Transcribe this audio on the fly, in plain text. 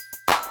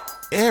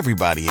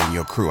Everybody in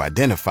your crew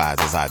identifies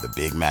as either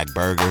Big Mac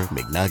Burger,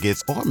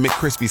 McNuggets, or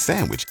McCrispy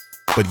Sandwich.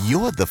 But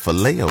you're the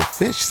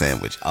Filet-O-Fish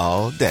Sandwich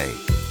all day.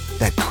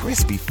 That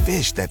crispy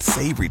fish, that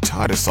savory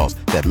tartar sauce,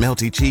 that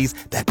melty cheese,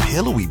 that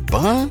pillowy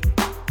bun.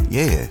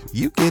 Yeah,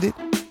 you get it.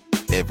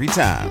 Every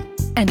time.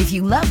 And if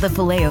you love the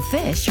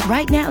Filet-O-Fish,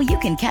 right now you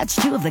can catch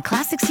two of the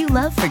classics you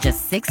love for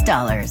just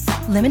 $6.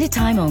 Limited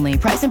time only.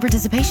 Price and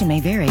participation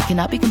may vary.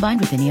 Cannot be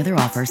combined with any other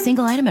offer.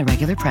 Single item at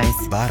regular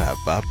price.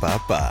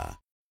 Ba-da-ba-ba-ba.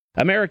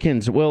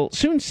 Americans will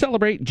soon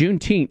celebrate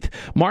Juneteenth,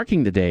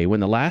 marking the day when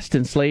the last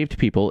enslaved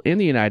people in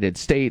the United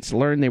States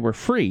learned they were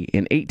free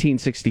in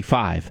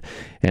 1865.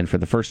 And for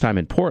the first time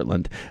in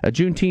Portland, a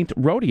Juneteenth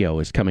Rodeo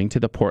is coming to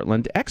the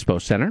Portland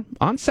Expo Center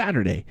on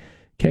Saturday.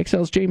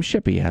 KXL's James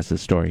Shippey has the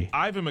story.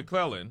 Ivan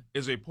McClellan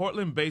is a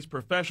Portland-based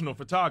professional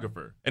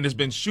photographer and has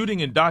been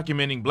shooting and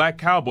documenting black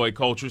cowboy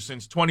culture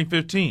since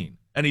 2015.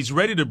 And he's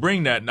ready to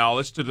bring that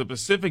knowledge to the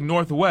Pacific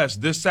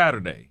Northwest this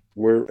Saturday.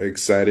 We're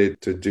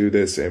excited to do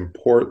this in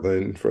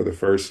Portland for the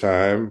first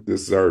time.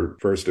 This is our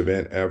first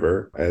event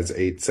ever as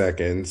 8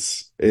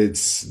 Seconds.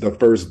 It's the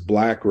first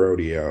black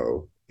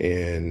rodeo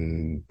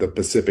in the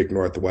Pacific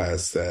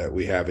Northwest that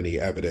we have any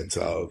evidence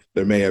of.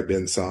 There may have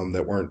been some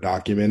that weren't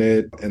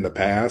documented in the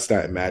past.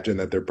 I imagine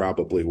that there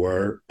probably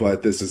were,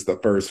 but this is the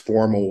first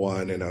formal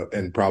one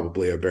in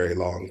probably a very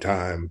long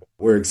time.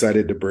 We're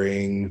excited to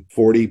bring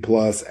 40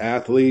 plus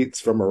athletes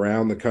from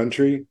around the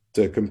country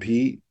to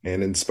compete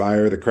and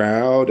inspire the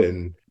crowd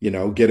and,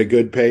 get a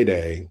good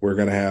payday. We're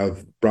going to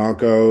have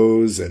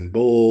broncos and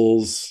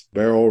bulls,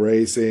 barrel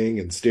racing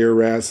and steer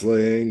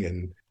wrestling,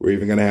 and we're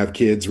even going to have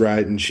kids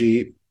riding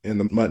sheep in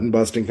the mutton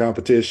busting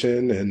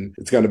competition. And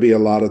it's going to be a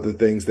lot of the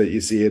things that you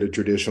see at a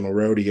traditional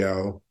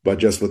rodeo, but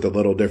just with a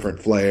little different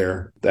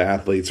flair. The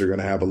athletes are going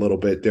to have a little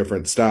bit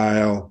different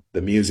style.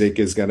 The music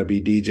is going to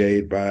be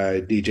DJ'd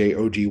by DJ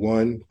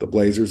OG1, the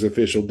Blazers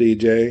official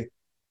DJ.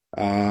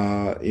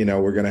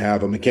 We're going to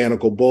have a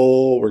mechanical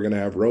bull. We're going to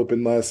have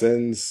roping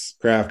lessons,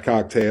 craft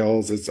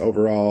cocktails. It's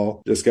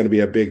overall just going to be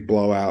a big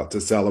blowout to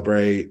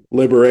celebrate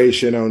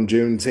liberation on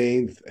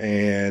Juneteenth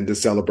and to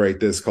celebrate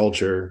this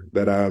culture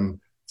that I'm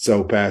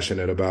so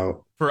passionate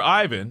about. For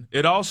Ivan,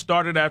 it all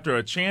started after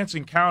a chance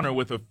encounter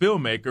with a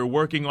filmmaker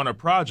working on a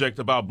project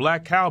about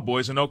black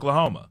cowboys in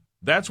Oklahoma.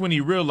 That's when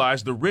he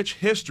realized the rich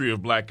history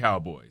of black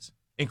cowboys,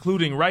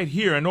 including right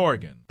here in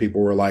Oregon.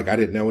 People were like, I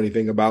didn't know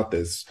anything about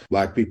this,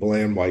 black people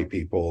and white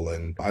people.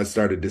 And I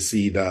started to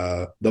see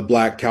the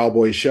black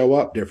cowboys show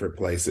up different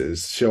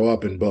places, show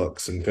up in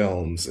books and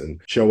films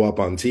and show up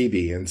on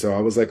TV. And so I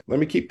was like, let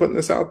me keep putting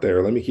this out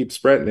there. Let me keep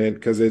spreading it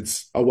because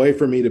it's a way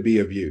for me to be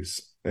of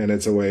use. And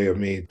it's a way of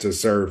me to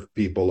serve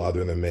people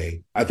other than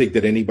me. I think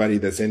that anybody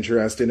that's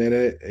interested in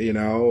it,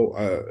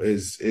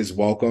 is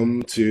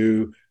welcome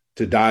to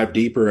dive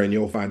deeper, and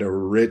you'll find a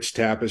rich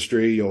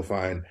tapestry. You'll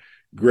find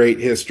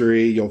great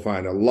history. You'll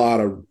find a lot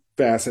of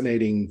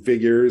fascinating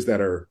figures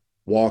that are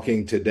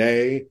walking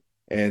today,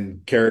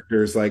 and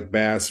characters like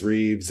Bass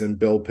Reeves and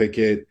Bill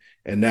Pickett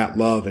and Nat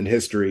Love in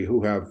history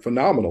who have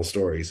phenomenal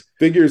stories.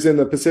 Figures in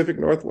the Pacific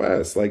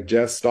Northwest like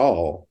Jess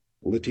Stahl,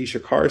 Letitia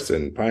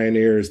Carson,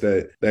 pioneers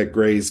that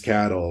graze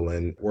cattle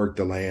and work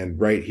the land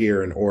right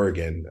here in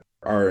Oregon,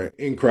 are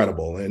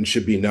incredible and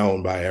should be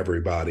known by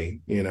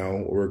everybody,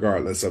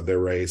 regardless of their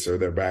race or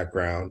their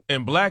background.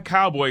 And black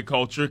cowboy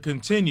culture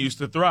continues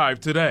to thrive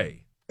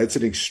today. It's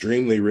an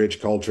extremely rich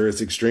culture.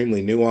 It's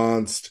extremely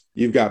nuanced.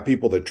 You've got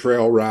people that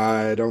trail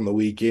ride on the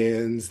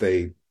weekends.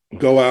 They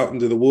go out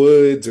into the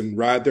woods and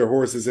ride their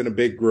horses in a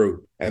big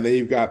group. And then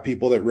you've got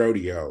people that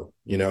rodeo.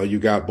 You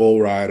got bull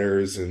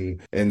riders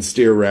and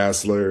steer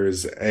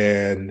wrestlers,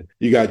 and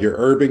you got your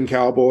urban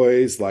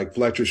cowboys like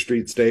Fletcher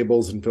Street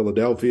Stables in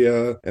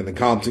Philadelphia and the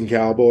Compton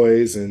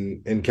Cowboys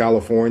in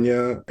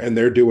California, and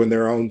they're doing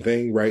their own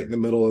thing right in the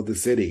middle of the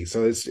city.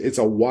 So it's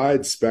a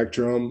wide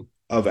spectrum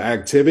of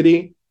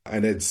activity,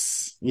 and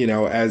it's,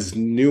 as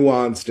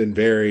nuanced and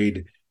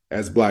varied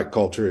as black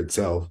culture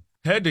itself.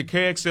 Head to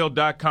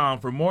KXL.com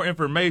for more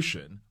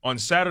information on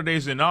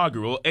Saturday's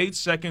inaugural 8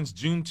 Seconds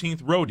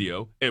Juneteenth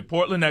Rodeo at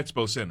Portland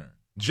Expo Center.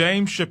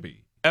 James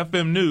Shippey,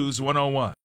 FM News 101.